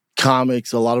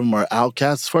comics, a lot of them are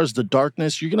outcasts. As far as the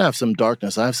darkness, you're going to have some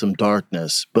darkness. I have some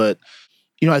darkness. But,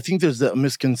 I think there's that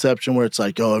misconception where it's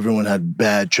like, oh, everyone had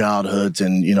bad childhoods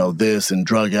and, this and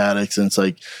drug addicts. And it's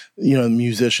like,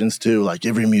 musicians too. Like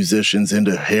every musician's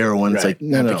into heroin. Right. It's like,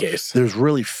 no. Case. There's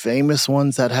really famous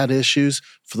ones that had issues.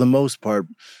 For the most part,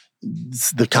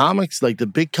 the comics, like the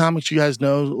big comics you guys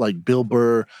know, like Bill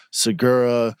Burr,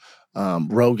 Segura,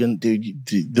 Rogan, dude,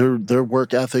 their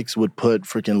work ethics would put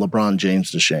freaking LeBron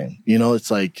James to shame. You know, it's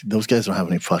like those guys don't have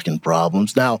any fucking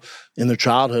problems. Now, in their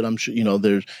childhood, I'm sure, you know,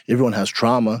 everyone has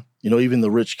trauma. You know, even the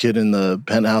rich kid in the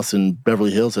penthouse in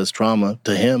Beverly Hills has trauma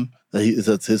to him.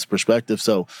 That's his perspective.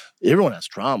 So everyone has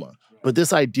trauma. But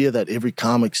this idea that every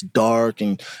comic's dark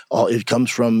and it comes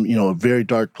from, you know, a very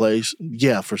dark place,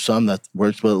 yeah, for some that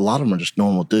works, but a lot of them are just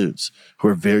normal dudes who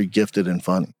are very gifted and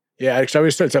funny. Yeah, I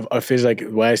always thought it feels like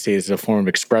what I see is a form of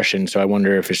expression. So I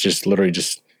wonder if it's just literally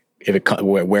just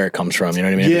where it comes from. You know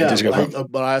what I mean? Yeah,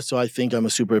 but I think I'm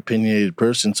a super opinionated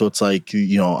person. So it's like,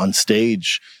 you know, on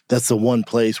stage, that's the one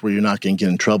place where you're not going to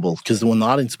get in trouble. Because when the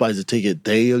audience buys a ticket,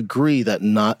 they agree that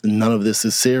none of this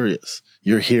is serious.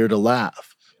 You're here to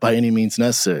laugh by any means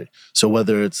necessary. So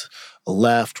whether it's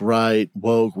left, right,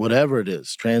 woke, whatever it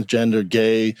is, transgender,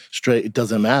 gay, straight, it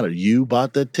doesn't matter. You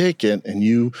bought the ticket and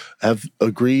you have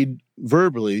agreed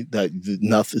verbally that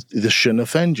this shouldn't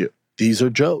offend you. These are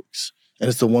jokes. And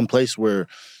it's the one place where,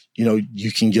 you know,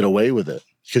 you can get away with it.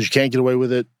 Because you can't get away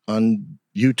with it on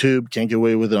YouTube, can't get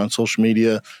away with it on social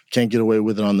media, can't get away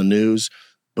with it on the news.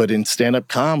 But in stand-up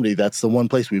comedy, that's the one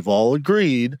place we've all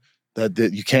agreed that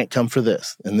you can't come for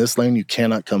this. In this lane, you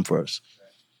cannot come for us.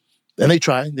 And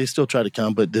they still try to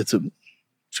come, but it's going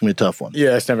to be a tough one.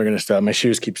 Yeah, it's never going to stop. My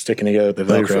shoes keep sticking together with the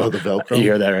Velcro. The Velcro? You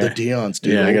hear that, right? The Dion's,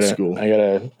 dude, old school.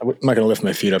 I'm not going to lift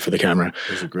my feet up for the camera.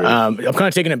 Those are great. I'm kind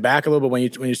of taking it back a little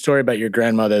bit when you story about your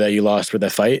grandmother that you lost with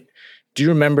that fight. Do you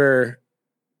remember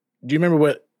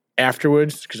what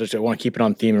afterwards? Because I want to keep it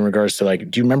on theme in regards to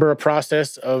like, do you remember a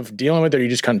process of dealing with it, or you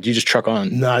just truck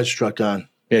on? No, I struck on.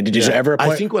 Yeah, did you ever?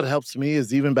 I think what helps me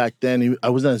is even back then, I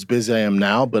wasn't as busy as I am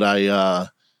now, but I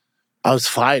was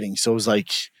fighting. So it was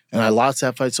like, and I lost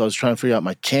that fight. So I was trying to figure out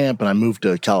my camp, and I moved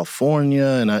to California,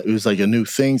 and it was like a new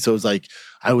thing. So it was like,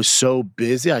 I was so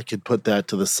busy, I could put that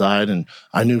to the side, and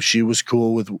I knew she was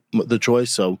cool with the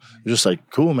choice. So it was just like,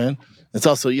 cool, man. It's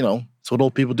also, you know, it's what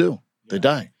old people do. They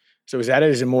die. So is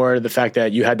it more the fact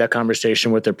that you had that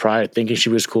conversation with her prior, thinking she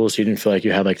was cool, so you didn't feel like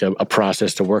you had like a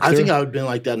process to work through? I think I would have been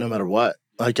like that no matter what.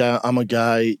 Like I'm a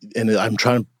guy, and I'm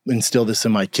trying to instill this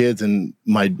in my kids, and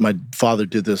my father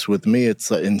did this with me.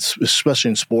 It's especially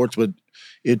in sports, but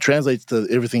it translates to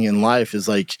everything in life. Is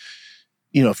like,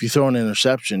 you know, if you throw an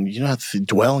interception, you're not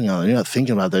dwelling on it. You're not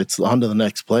thinking about that. It's on to the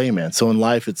next play, man. So in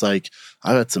life, it's like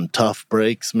I've had some tough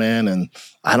breaks, man, and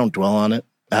I don't dwell on it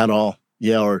at all.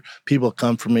 Yeah, or people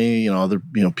come for me, you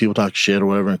know, people talk shit or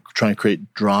whatever, and try and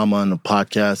create drama on the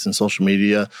podcast and social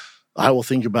media. I will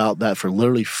think about that for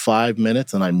literally 5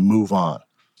 minutes and I move on.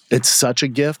 It's such a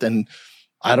gift, and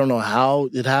I don't know how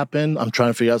it happened. I'm trying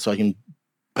to figure out so I can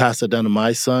pass it down to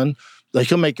my son. Like,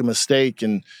 he'll make a mistake,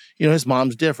 and, you know, his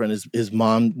mom's different. His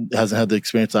mom hasn't had the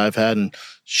experience I've had, and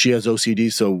she has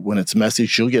OCD, so when it's messy,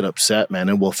 she'll get upset, man.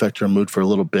 It will affect her mood for a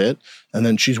little bit, and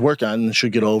then she's working on it, and she'll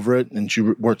get over it, and she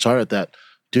works hard at that.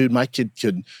 Dude, my kid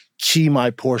could key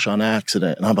my Porsche on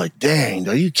accident, and I'm like, dang,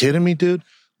 are you kidding me, dude?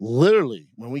 Literally,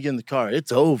 when we get in the car,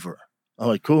 it's over. I'm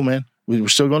like, cool, man. We're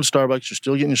still going to Starbucks. You're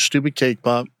still getting your stupid cake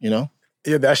pop, you know?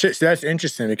 Yeah, that's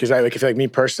interesting because I feel like me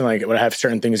personally, like when I have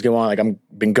certain things go on, like I'm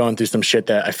been going through some shit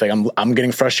that I feel like I'm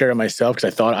getting frustrated myself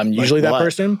because I thought I'm usually that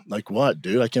person. Like what,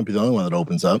 dude? I can't be the only one that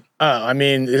opens up. I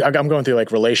mean, I'm going through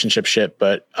like relationship shit,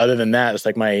 but other than that, it's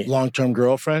like my long-term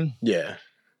girlfriend. Yeah.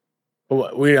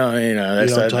 We don't, you know.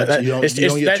 You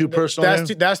don't get too personal.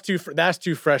 That's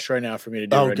too fresh right now for me to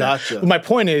do. Oh, gotcha. But my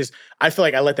point is, I feel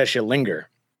like I let that shit linger,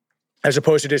 as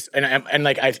opposed to just and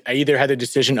like I either had the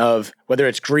decision of whether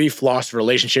it's grief, loss of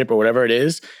relationship, or whatever it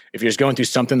is. If you're just going through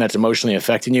something that's emotionally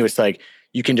affecting you, it's like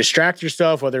you can distract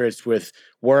yourself, whether it's with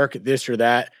work, this or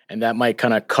that, and that might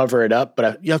kind of cover it up.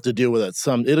 But you have to deal with it at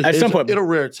some point. It'll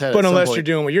rear its head. But unless you're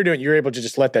doing what you're doing, you're able to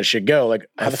just let that shit go. Like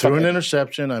I threw an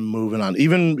interception, I'm moving on.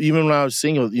 Even when I was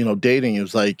single, you know, dating, it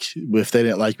was like if they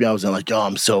didn't like me, I wasn't like, oh,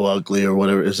 I'm so ugly or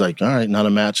whatever. It's like, all right, not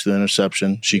a match to the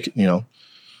interception. She, you know.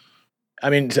 I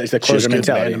mean, it's the closer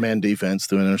mentality. Man-to-man defense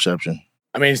through an interception.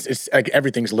 I mean, it's like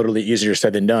everything's literally easier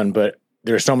said than done, but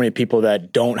there are so many people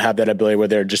that don't have that ability where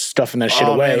they're just stuffing that shit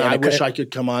away. Man, I wish I could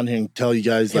come on here and tell you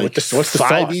guys like what's the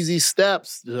 5 easy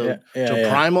steps to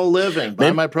primal living.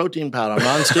 Buy my protein powder. I'm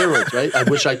on steroids, right? I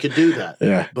wish I could do that.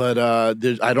 Yeah. But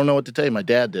I don't know what to tell you. My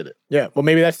dad did it. Yeah. Well,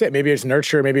 maybe that's it. Maybe it's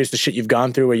nurture. Maybe it's the shit you've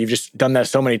gone through where you've just done that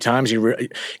so many times.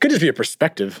 It could just be a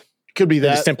perspective. Could be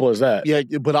that. As simple as that. Yeah,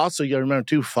 but also you got to remember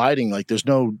too, fighting, like there's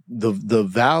no the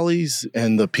valleys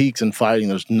and the peaks in fighting.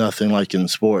 There's nothing like in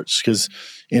sports, because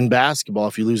in basketball,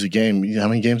 if you lose a game, you know how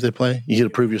many games they play? You get to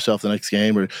prove yourself the next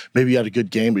game, or maybe you had a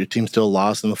good game, but your team still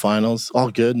lost in the finals. All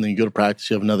good, and then you go to practice.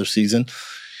 You have another season.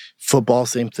 Football,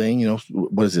 same thing. You know,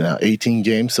 what is it now? 18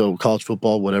 games. So college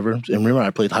football, whatever. And remember, I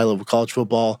played high level college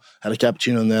football, had a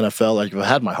cappuccino in the NFL. Like, I've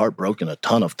had my heart broken a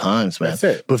ton of times, man. That's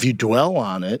it. But if you dwell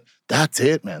on it, that's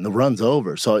it, man. The run's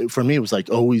over. So for me, it was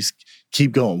like always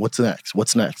keep going. What's next?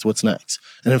 What's next? What's next?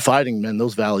 And in fighting, man,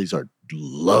 those valleys are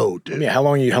low, dude. Yeah. How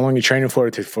long you training for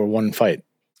one fight?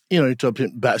 You know,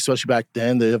 especially back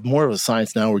then, they have more of a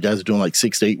science now where guys are doing like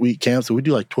 6 to 8 week camps. So we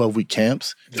do like 12-week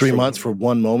camps, 3 months for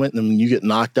one moment. And then when you get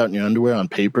knocked out in your underwear on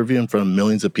pay-per-view in front of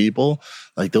millions of people,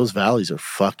 like those valleys are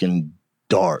fucking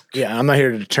dark. Yeah, I'm not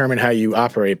here to determine how you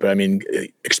operate, but I mean,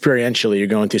 experientially, you're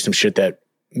going through some shit that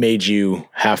made you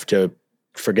have to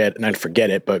not forget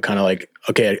it, but kind of like,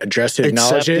 okay, address it,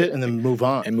 acknowledge it, and then move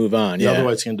on. Yeah.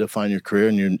 Otherwise, it's going to define your career,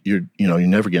 and you're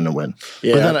never going to win.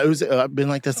 Yeah. But then I've been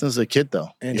like that since a kid, though.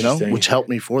 You know, which helped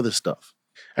me for this stuff.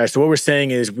 All right, so what we're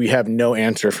saying is we have no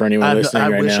answer for anyone listening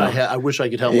right now. I wish I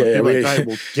could help. Yeah, like, all right,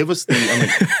 well, give us the.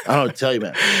 I don't know what to tell you,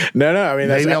 man. No. I mean,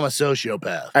 maybe I'm a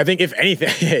sociopath. I think if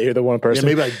anything, you're the one person.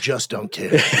 Yeah, maybe I just don't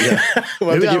care. Yeah.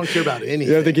 Maybe I don't care about anything.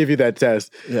 You have to give you that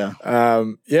test. Yeah.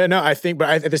 I think,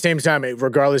 but at the same time,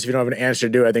 regardless if you don't have an answer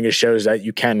to do it, I think it shows that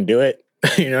you can do it.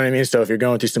 You know what I mean? So if you're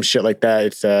going through some shit like that,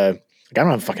 it's I don't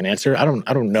have a fucking answer. I don't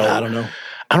know.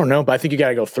 I don't know, but I think you got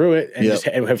to go through it, and just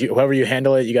however you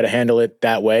handle it, you got to handle it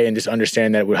that way, and just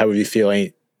understand that however you feel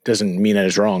doesn't mean that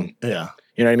it's wrong. Yeah,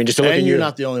 you know what I mean. Just to look at you're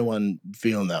not the only one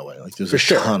feeling that way. Like there's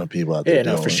ton of people out there. Yeah,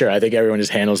 no, for sure. I think everyone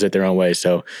just handles it their own way.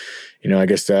 So, you know, I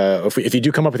guess if you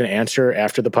do come up with an answer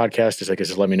after the podcast,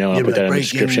 just let me know. I'll put that in the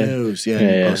description. News.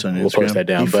 We'll post that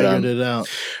down. He figured it out.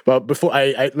 But before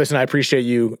I listen, I appreciate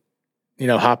you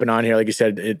hopping on here, like you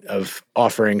said, of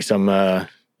offering some.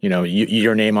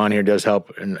 Your name on here does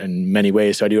help in many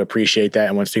ways. So I do appreciate that.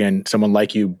 And once again, someone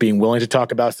like you being willing to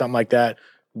talk about something like that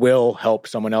will help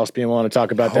someone else being willing to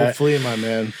talk about that. Hopefully, my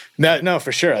man. No,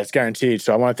 for sure. That's guaranteed.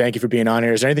 So I want to thank you for being on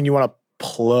here. Is there anything you want to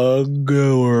plug?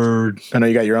 Or I know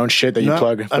you got your own shit that you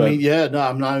plug. I mean,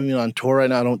 I'm not even on tour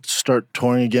right now. I don't start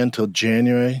touring again till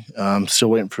January. I'm still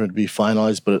waiting for it to be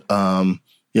finalized. But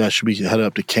I should be headed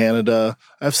up to Canada.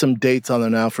 I have some dates on there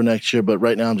now for next year, but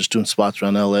right now I'm just doing spots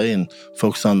around LA and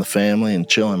focused on the family and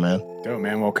chilling, man. Dope,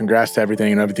 man. Well, congrats to everything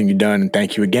you've done. And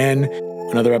thank you again.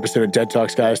 Another episode of Dead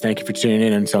Talks, guys. Thank you for tuning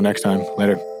in. Until next time.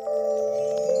 Later.